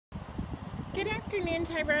Good afternoon,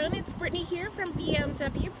 Tyrone. It's Brittany here from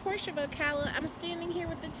BMW Porsche of Ocala. I'm standing here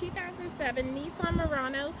with the 2007 Nissan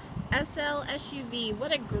Murano SL SUV.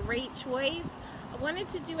 What a great choice. I wanted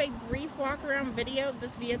to do a brief walk around video of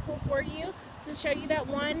this vehicle for you to show you that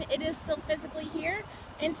one, it is still physically here,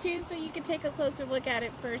 and two, so you can take a closer look at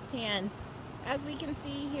it firsthand. As we can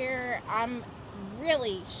see here, I'm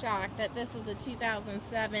really shocked that this is a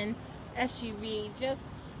 2007 SUV. Just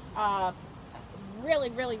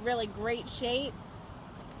really great shape,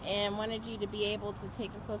 and wanted you to be able to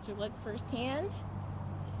take a closer look firsthand.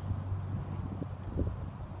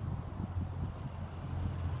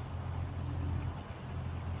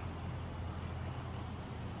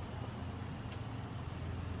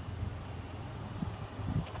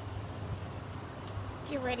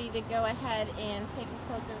 Get ready to go ahead and take a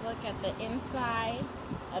closer look at the inside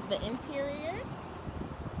of the interior.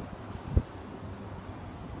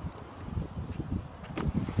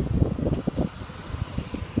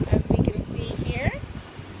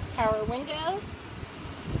 Power windows,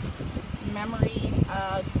 memory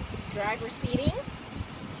driver seating,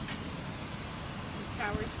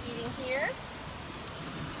 power seating here.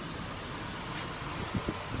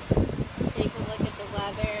 Take a look at the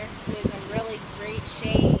leather. It is in really great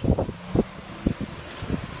shape,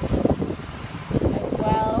 as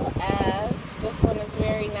well as this one is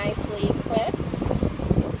very nicely equipped.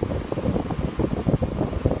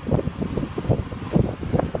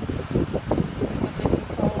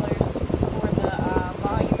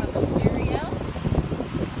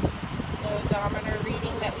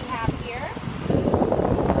 Reading that we have here.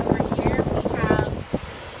 Over here we have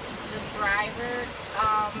the driver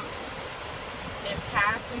and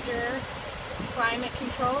passenger climate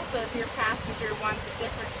control. So if your passenger wants a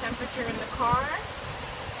different temperature in the car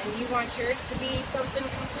and you want yours to be something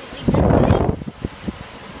completely different,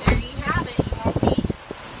 there you have it. You won't be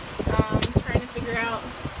trying to figure out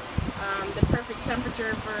the perfect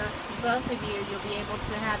temperature for both of you. You'll be able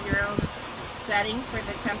to have your own setting for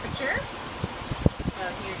the temperature. So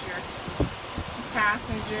here's your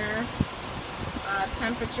passenger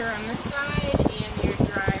temperature on this side and your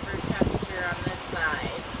driver temperature on this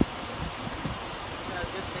side. So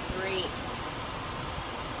just a great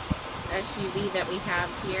SUV that we have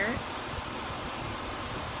here.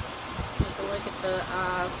 Take a look at the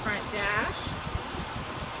front dash.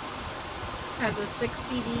 Has a 6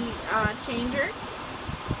 CD changer,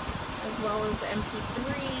 as well as MP3.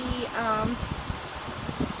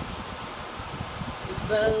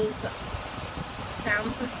 Bose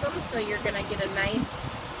sound system, so you're going to get a nice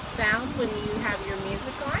sound when you have your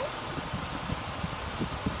music on,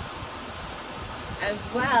 as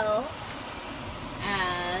well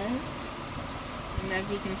as, I don't know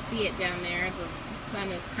if you can see it down there, the sun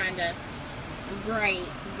is kind of bright,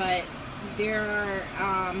 but there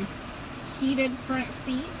are heated front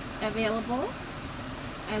seats available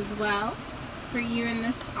as well for you in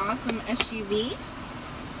this awesome SUV.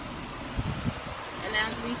 And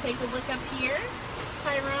as we take a look up here,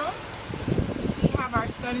 Tyrone, we have our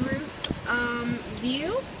sunroof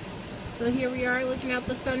view. So here we are looking out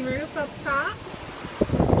the sunroof up top.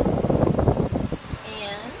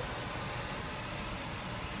 And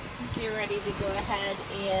get ready to go ahead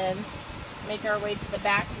and make our way to the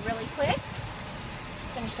back really quick.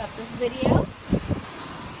 Finish up this video.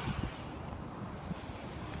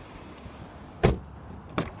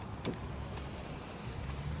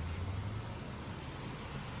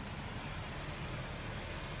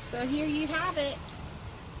 So here you have it,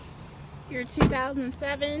 your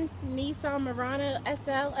 2007 Nissan Murano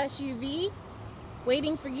SL SUV,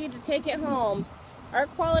 waiting for you to take it home. Our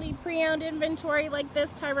quality pre-owned inventory like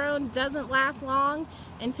this, Tyrone, doesn't last long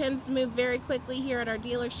and tends to move very quickly here at our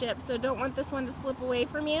dealership, so don't want this one to slip away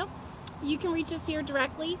from you. You can reach us here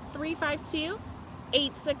directly,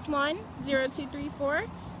 352-861-0234,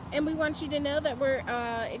 and we want you to know that we're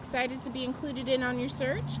excited to be included in on your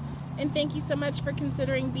search. And thank you so much for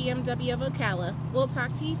considering BMW of Ocala. We'll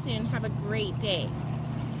talk to you soon. Have a great day.